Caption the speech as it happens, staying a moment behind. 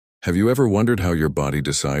Have you ever wondered how your body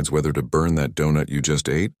decides whether to burn that donut you just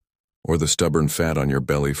ate or the stubborn fat on your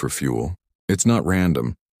belly for fuel? It's not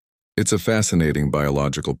random. It's a fascinating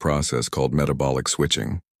biological process called metabolic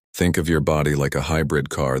switching. Think of your body like a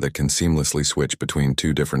hybrid car that can seamlessly switch between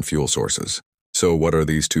two different fuel sources. So what are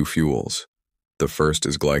these two fuels? The first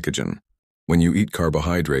is glycogen. When you eat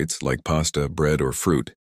carbohydrates like pasta, bread, or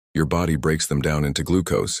fruit, your body breaks them down into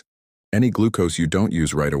glucose. Any glucose you don't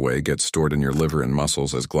use right away gets stored in your liver and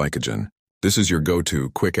muscles as glycogen. This is your go-to,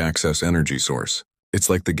 quick-access energy source. It's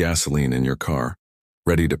like the gasoline in your car,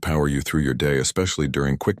 ready to power you through your day, especially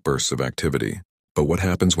during quick bursts of activity. But what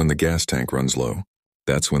happens when the gas tank runs low?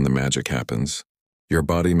 That's when the magic happens. Your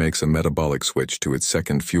body makes a metabolic switch to its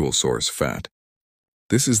second fuel source, fat.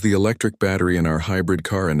 This is the electric battery in our hybrid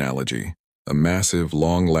car analogy, a massive,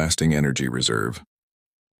 long-lasting energy reserve.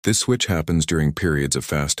 This switch happens during periods of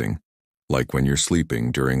fasting, like when you're sleeping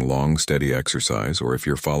during long, steady exercise or if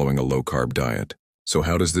you're following a low-carb diet. So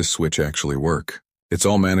how does this switch actually work? It's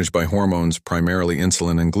all managed by hormones, primarily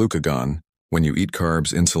insulin and glucagon. When you eat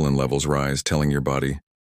carbs, insulin levels rise, telling your body,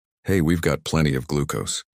 hey, we've got plenty of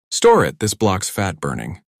glucose. Store it, this blocks fat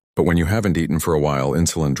burning. But when you haven't eaten for a while,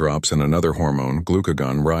 insulin drops and another hormone,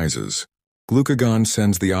 glucagon, rises. Glucagon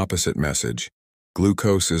sends the opposite message.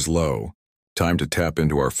 Glucose is low. Time to tap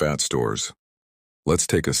into our fat stores. Let's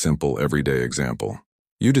take a simple, everyday example.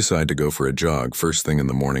 You decide to go for a jog first thing in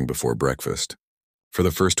the morning before breakfast. For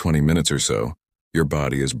the first 20 minutes or so, your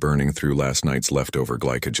body is burning through last night's leftover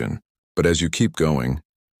glycogen. But as you keep going,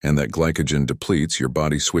 and that glycogen depletes, your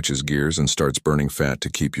body switches gears and starts burning fat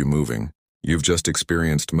to keep you moving. You've just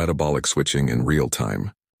experienced metabolic switching in real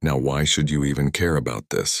time. Now, why should you even care about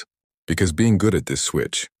this? Because being good at this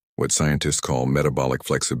switch, what scientists call metabolic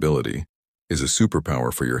flexibility, is a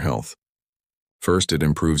superpower for your health. First, it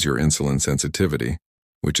improves your insulin sensitivity,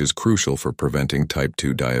 which is crucial for preventing type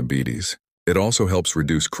 2 diabetes. It also helps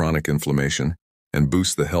reduce chronic inflammation and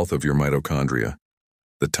boosts the health of your mitochondria,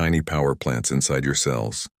 the tiny power plants inside your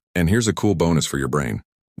cells. And here's a cool bonus for your brain.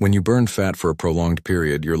 When you burn fat for a prolonged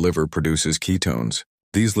period, your liver produces ketones.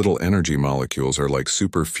 These little energy molecules are like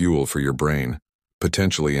super fuel for your brain,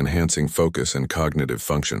 potentially enhancing focus and cognitive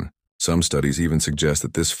function. Some studies even suggest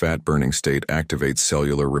that this fat-burning state activates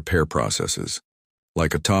cellular repair processes,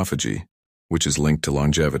 like autophagy, which is linked to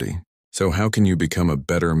longevity. So how can you become a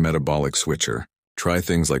better metabolic switcher? Try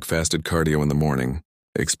things like fasted cardio in the morning,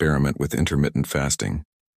 experiment with intermittent fasting,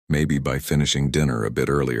 maybe by finishing dinner a bit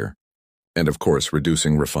earlier. And of course,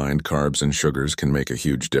 reducing refined carbs and sugars can make a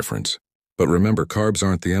huge difference. But remember, carbs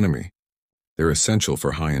aren't the enemy. They're essential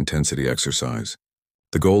for high-intensity exercise.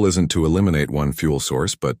 The goal isn't to eliminate one fuel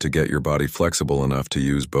source, but to get your body flexible enough to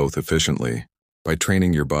use both efficiently. By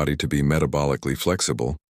training your body to be metabolically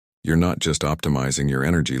flexible, you're not just optimizing your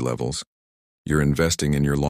energy levels, you're investing in your